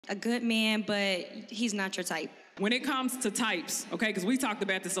A good man, but he's not your type. When it comes to types, okay, because we talked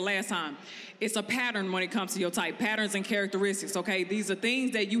about this the last time, it's a pattern when it comes to your type, patterns and characteristics, okay? These are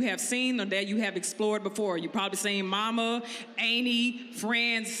things that you have seen or that you have explored before. You probably seen mama, auntie,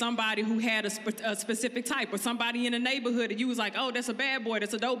 friends, somebody who had a specific type, or somebody in the neighborhood and you was like, oh, that's a bad boy,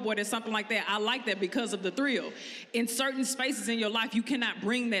 that's a dope boy, that's something like that. I like that because of the thrill. In certain spaces in your life, you cannot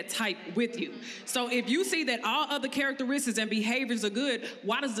bring that type with you. So if you see that all other characteristics and behaviors are good,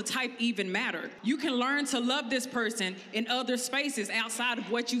 why does the type even matter? You can learn to love this person in other spaces outside of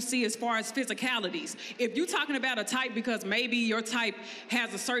what you see as far as physicalities. If you're talking about a type because maybe your type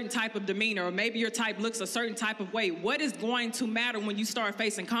has a certain type of demeanor, or maybe your type looks a certain type of way, what is going to matter when you start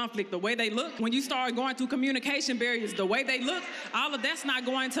facing conflict? The way they look? When you start going through communication barriers, the way they look? All of that's not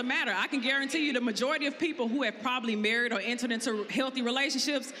going to matter. I can guarantee you the majority of people who have probably married or entered into healthy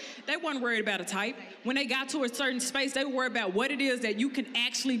relationships, they weren't worried about a type. When they got to a certain space, they were worried about what it is that you can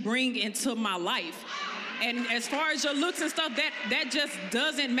actually bring into my life. And as far as your looks and stuff, that just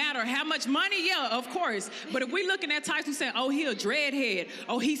doesn't matter. How much money? Yeah, of course. But if we looking at types who say, oh, he a dreadhead,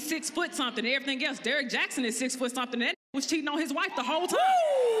 oh, he's 6 foot something, and everything else. Derek Jackson is 6 foot something. That was cheating on his wife the whole time.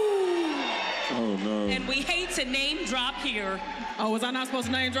 Woo! Oh, no. And we hate to name drop here. Oh, was I not supposed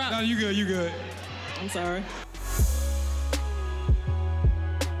to name drop? No, you good, you good. I'm sorry.